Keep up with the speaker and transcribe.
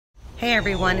Hey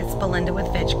everyone, it's Belinda with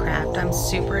Vegcraft. I'm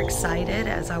super excited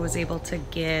as I was able to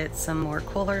get some more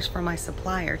coolers from my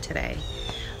supplier today.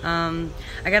 I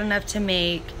got enough to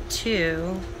make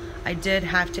 2. I did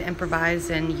have to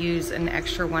improvise and use an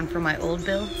extra one for my old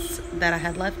builds that I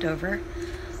had left over,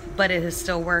 but it has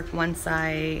still worked once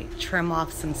I trim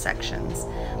off some sections.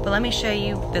 But let me show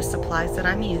you the supplies that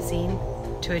I'm using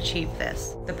to achieve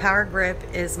this. The Power Grip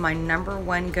is my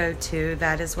 #1 go-to.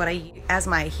 That is what I use as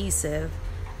my adhesive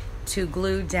to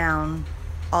glue down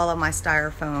all of my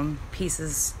styrofoam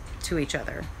pieces to each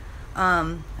other.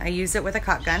 I use it with a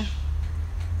caulk gun.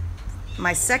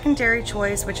 My secondary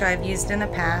choice, which I've used in the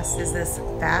past, is this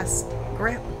fast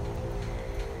grip.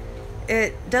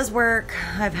 It does work.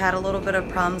 I've had a little bit of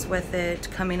problems with it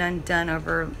coming undone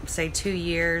over, say, 2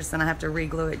 years, and I have to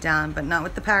re-glue it down, but not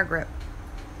with the Power Grip.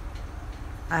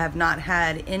 I have not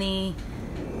had any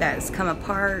that's come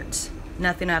apart,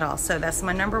 nothing at all. So that's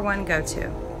my #1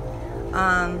 go-to.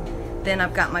 Then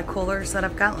I've got my coolers that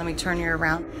I've got. Let me turn you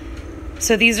around.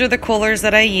 So these are the coolers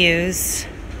that I use.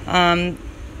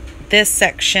 This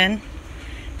section,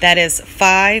 that is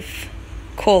 5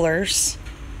 coolers,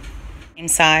 same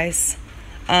size.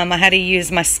 I had to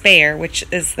use my spare, which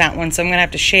is that one. So I'm gonna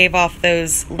have to shave off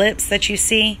those lips that you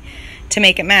see to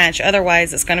make it match.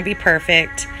 Otherwise, it's gonna be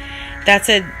perfect. That's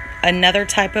another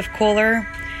type of cooler,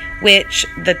 which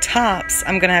the tops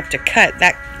I'm gonna have to cut.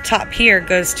 That top here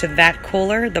goes to that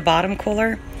cooler, the bottom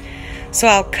cooler. So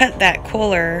I'll cut that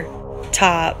cooler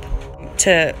top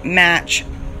to match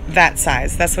that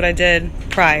size. That's what I did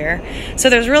prior.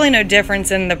 So there's really no difference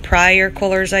in the prior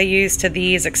coolers I used to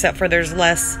these, except for there's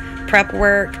less prep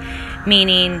work,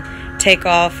 meaning cut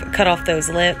off those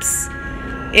lips.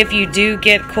 If you do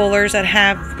get coolers that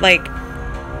have like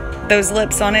those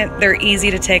lips on it, they're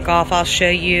easy to take off. I'll show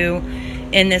you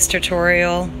in this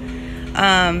tutorial.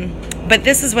 But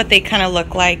this is what they kind of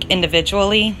look like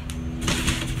individually.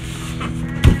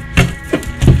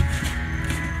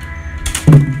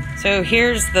 So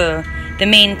here's the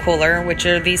main cooler, which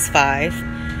are these 5.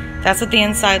 That's what the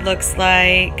inside looks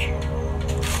like,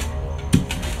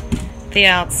 the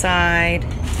outside,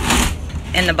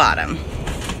 and the bottom.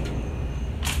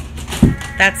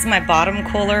 That's my bottom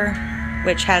cooler,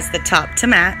 which has the top to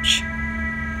match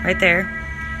right there.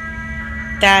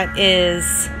 That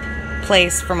is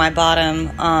place for my bottom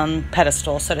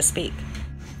pedestal, so to speak.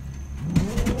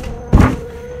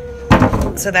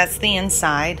 So that's the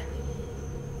inside.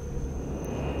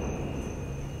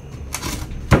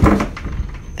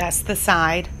 That's the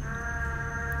side.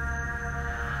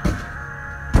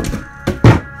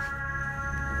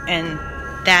 And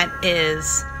that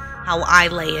is how I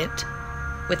lay it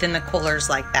within the coolers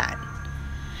like that.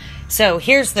 So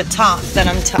here's the top that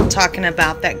I'm talking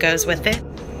about that goes with it.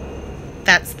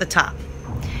 That's the top.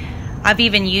 I've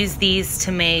even used these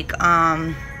to make,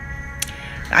 I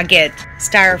get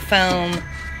styrofoam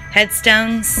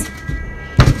headstones,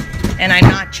 and I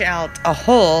notch out a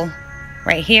hole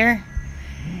right here,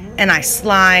 and I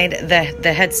slide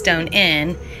the headstone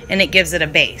in, and it gives it a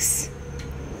base,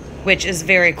 which is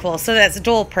very cool. So that's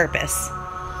dual purpose.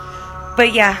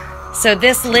 But yeah, so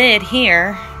this lid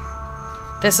here,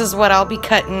 this is what I'll be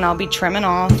cutting. I'll be trimming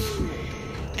off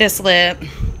this lip,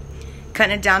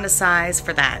 cutting it down to size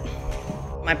for that.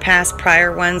 My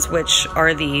prior ones, which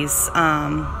are these,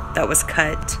 that was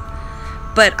cut.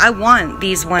 But I want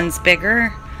these ones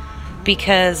bigger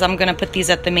because I'm gonna put these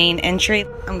at the main entry.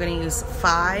 I'm gonna use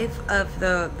 5 of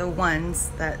the ones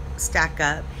that stack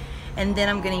up, and then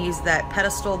I'm gonna use that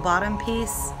pedestal bottom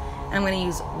piece, and I'm gonna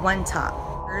use 1 top.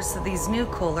 So these new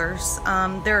coolers,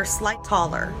 they're slightly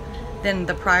taller than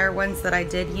the prior ones that I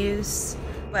did use,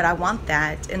 but I want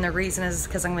that, and the reason is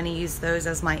because I'm going to use those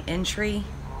as my entry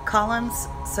columns.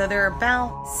 So they're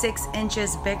about 6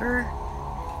 inches bigger,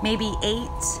 maybe 8,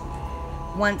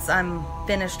 once I'm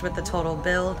finished with the total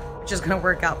build, which is going to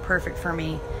work out perfect for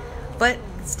me. But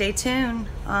stay tuned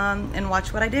and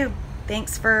watch what I do.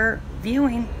 Thanks for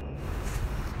viewing.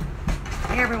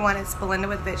 Hey everyone, it's Belinda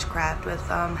with Vegcraft with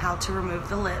how to remove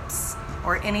the lips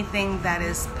or anything that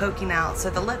is poking out. So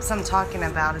the lips I'm talking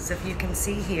about is, if you can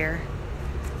see here,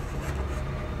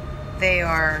 they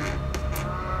are,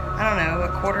 I don't know,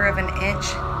 1/4 of an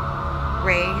inch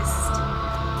raised,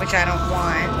 which I don't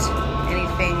want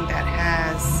anything that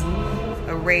has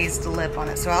a raised lip on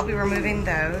it. So I'll be removing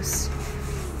those.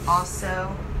 Also,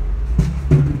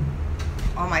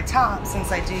 on my top,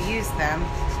 since I do use them,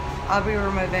 I'll be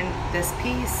removing this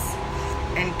piece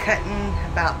and cutting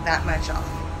about that much off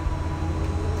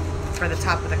for the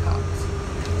top of the caulks.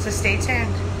 So stay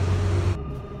tuned.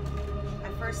 I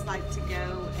first like to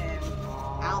go and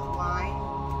outline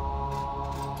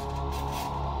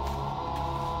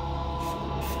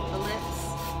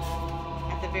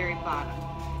very bottom.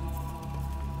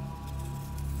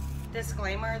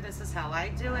 Disclaimer, this is how I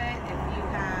do it. If you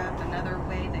have another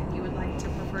way that you would like to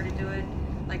prefer to do it,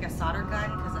 like a solder gun,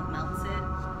 because it melts it.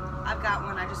 I've got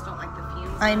one, I just don't like the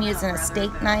fumes. I'm using a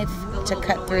steak knife to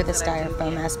cut through the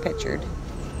styrofoam as pictured.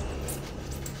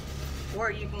 Or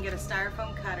you can get a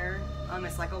styrofoam cutter.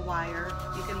 It's like a wire.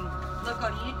 You can look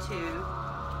on YouTube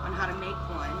on how to make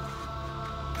one.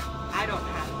 I don't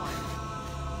have one.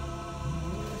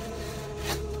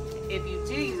 If you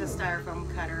do use a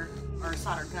styrofoam cutter or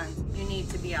solder gun, you need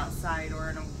to be outside or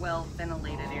in a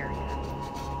well-ventilated area.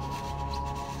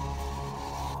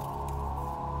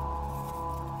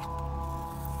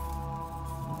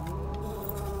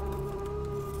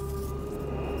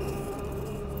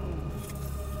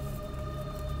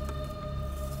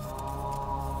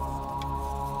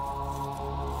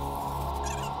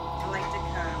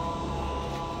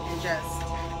 Just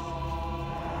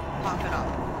pop it off.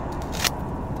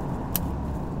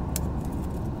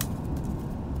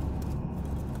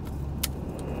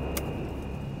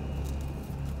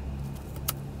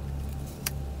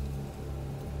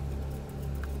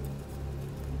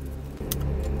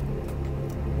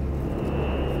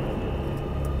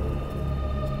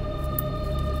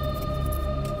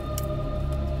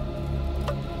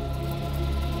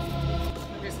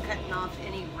 I'm just cutting off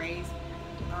any raised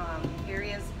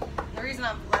areas. The reason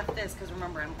I've left this, because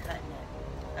remember I'm cutting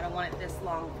it. I don't want it this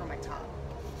long for my top.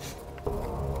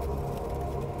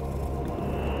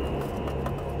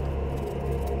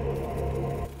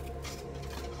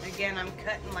 Again, I'm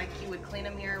cutting like you would clean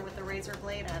a mirror with a razor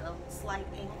blade at a slight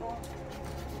angle.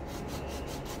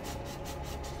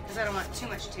 Because I don't want too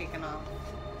much taken off.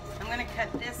 I'm going to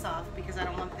cut this off because I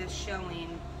don't want this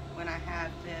showing when I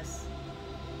have this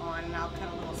on, and I'll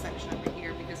cut a little section over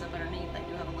here because up underneath I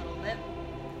do have a little lip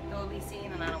that will be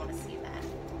seen, and I don't want to see that.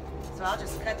 So I'll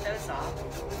just cut those off,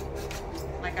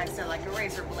 like I said, like a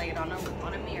razor blade on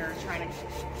a mirror, trying to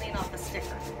clean off the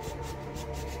sticker.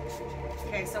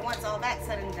 Okay, so once all that's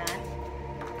said and done,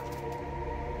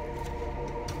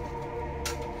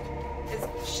 this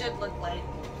should look like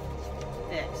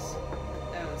this.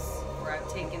 Those where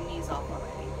I've taken these off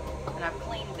already, and I've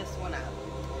cleaned this one up.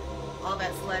 All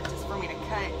that's left is for me to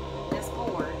cut this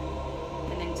board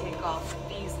and then take off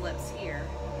these lips here.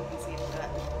 You can see that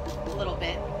a little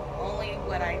bit. Only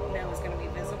what I know is going to be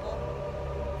visible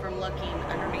from looking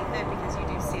underneath it, because you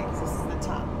do see it, because this is the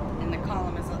top. And the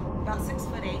column is about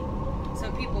 6'8",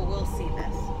 so people will see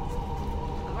this.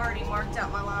 I've already marked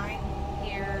out my line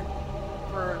here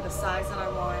for the size that I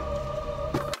want.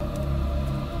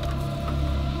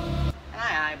 And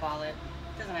I eyeball it.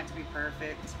 It doesn't have to be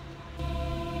perfect.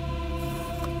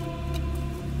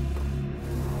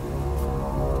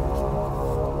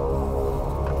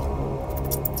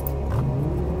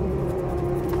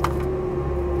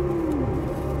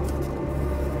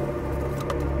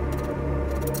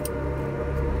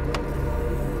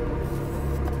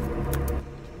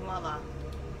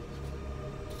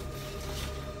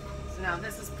 Now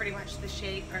this is pretty much the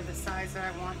shape or the size that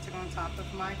I want to go on top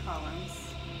of my columns.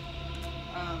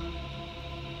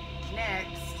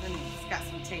 Next, and it's got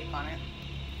some tape on it.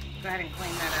 Go ahead and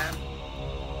clean that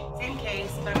up. Same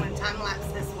case, but I'm going to time lapse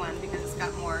this one because it's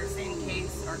got more same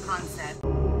case or concept.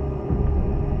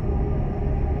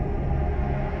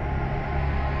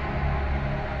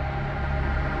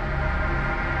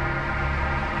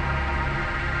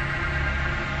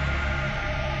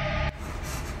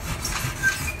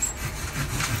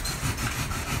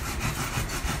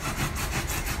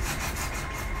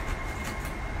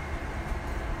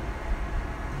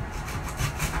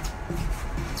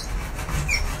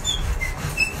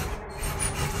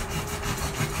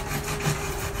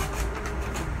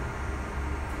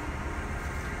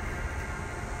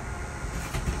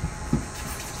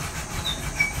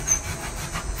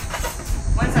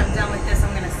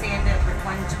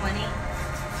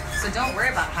 So don't worry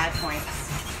about high points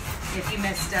if you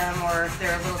missed them or if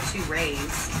they're a little too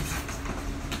raised.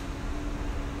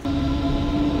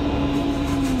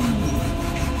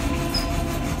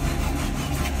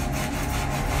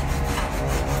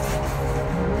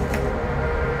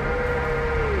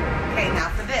 Okay, now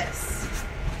for this.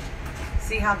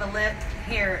 See how the lip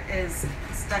here is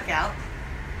stuck out?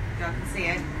 Y'all can see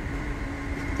it.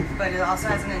 But it also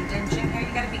has an indentation here.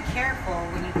 You gotta be careful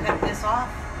when you cut this off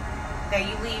that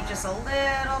you leave just a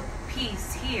little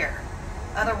piece here.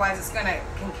 Otherwise it's gonna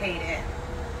concave in.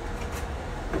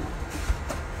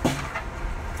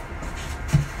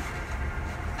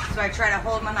 So I try to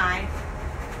hold my knife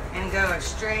and go a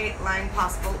straight line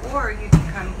possible, or you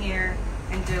can come here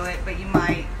and do it, but you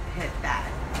might hit that.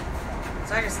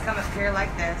 So I just come up here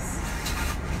like this.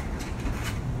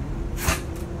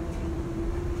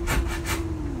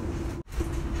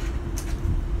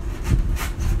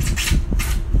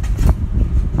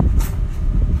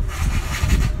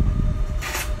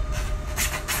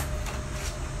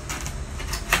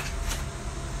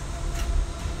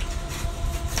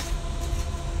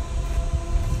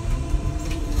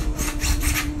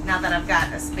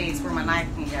 space where my knife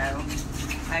can go,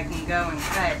 I can go and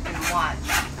cut and watch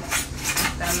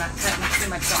that I'm not cutting too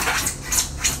much off.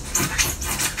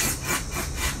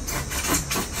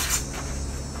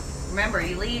 Remember,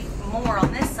 you leave more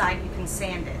on this side, you can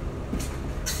sand it.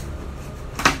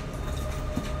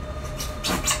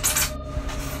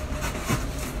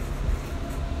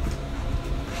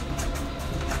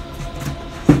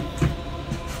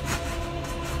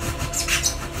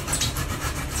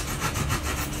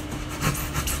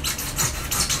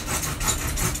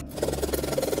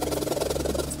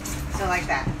 So like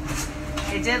that.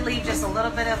 It did leave just a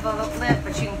little bit of a lip,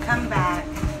 but you can come back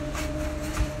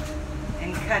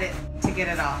and cut it to get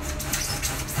it off.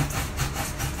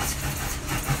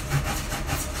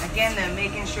 Again though,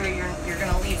 making sure you're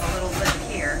gonna leave a little lip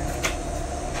here.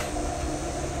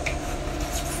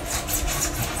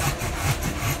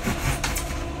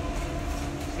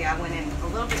 See, I went in a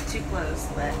little bit too close,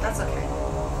 but that's okay.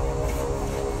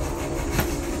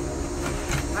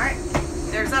 Alright,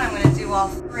 there's that. I'm gonna do all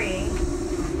three,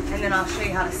 and then I'll show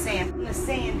you how to sand. The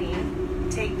sanding,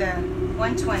 take the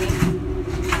 120.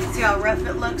 See how rough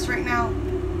it looks right now?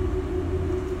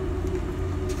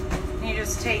 And you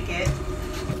just take it.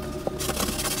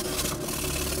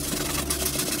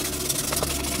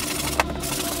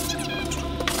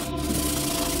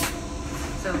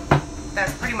 So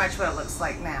that's pretty much what it looks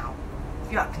like now.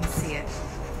 If y'all can see it.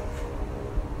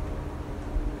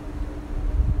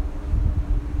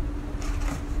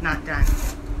 Not done.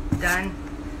 Done,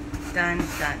 done,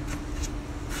 done.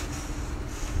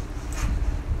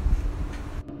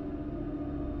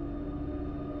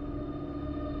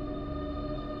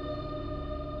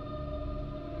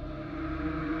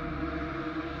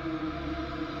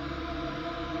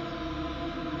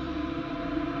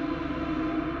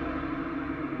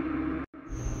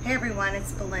 Hey everyone,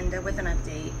 it's Belinda with an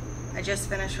update. I just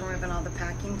finished removing all the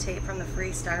packing tape from the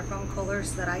free styrofoam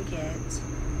coolers that I get.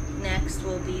 Next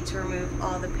will be to remove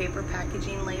all the paper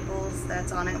packaging labels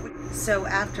that's on it. So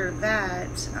after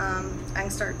that, I can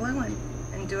start gluing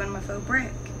and doing my faux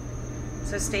brick.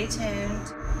 So stay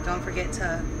tuned. Don't forget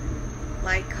to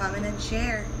like, comment, and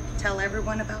share. Tell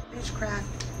everyone about Fishcraft.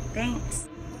 Thanks.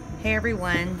 Hey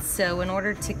everyone, so in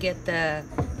order to get the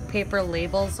paper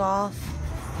labels off,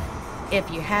 if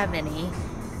you have any,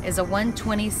 is a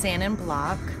 120 sand and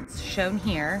block, shown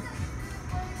here,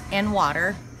 and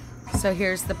water. So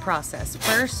here's the process.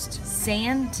 First,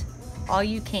 sand all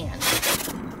you can.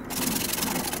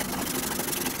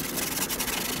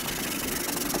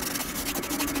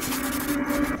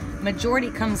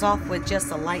 Majority comes off with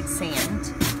just a light sand.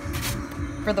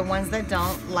 For the ones that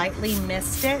don't, lightly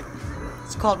mist it.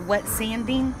 It's called wet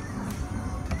sanding.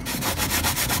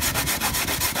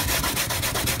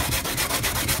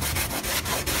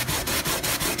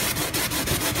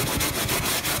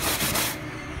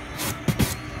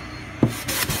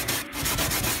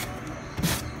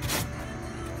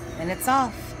 And it's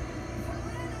off.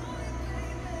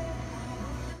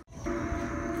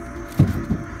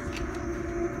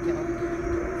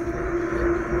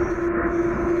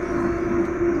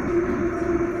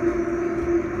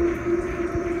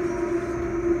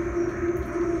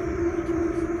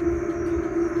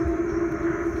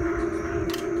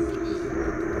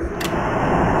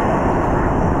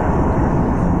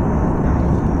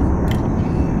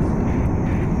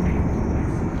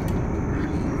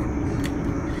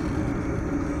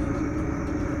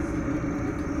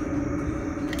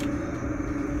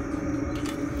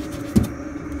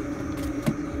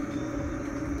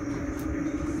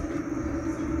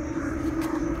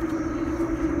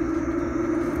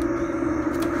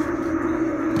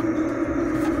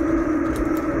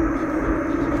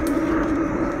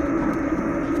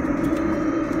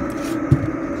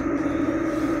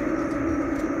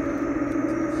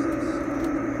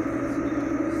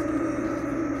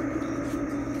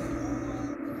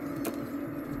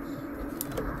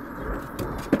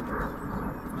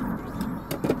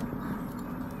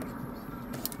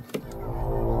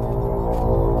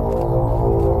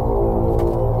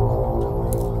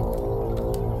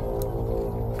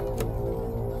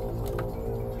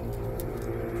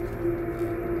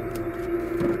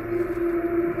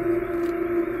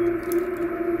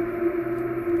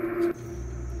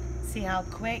 See how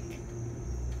quick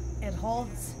it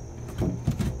holds?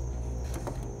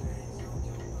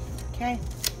 Okay,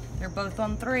 they're both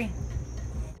on 3.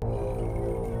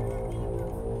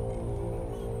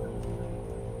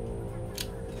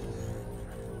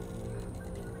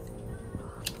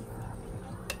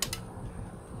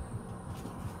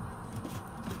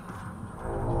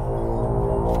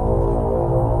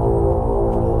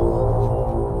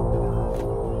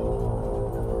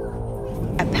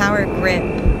 A power grip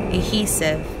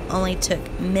adhesive only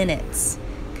took minutes,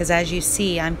 because as you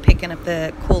see, I'm picking up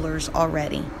the coolers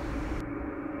already.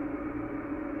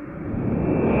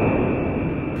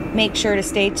 Make sure to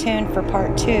stay tuned for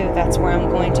part 2. That's where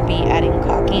I'm going to be adding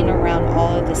caulking around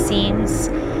all of the seams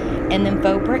and then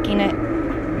faux bricking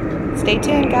it. Stay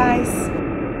tuned, guys.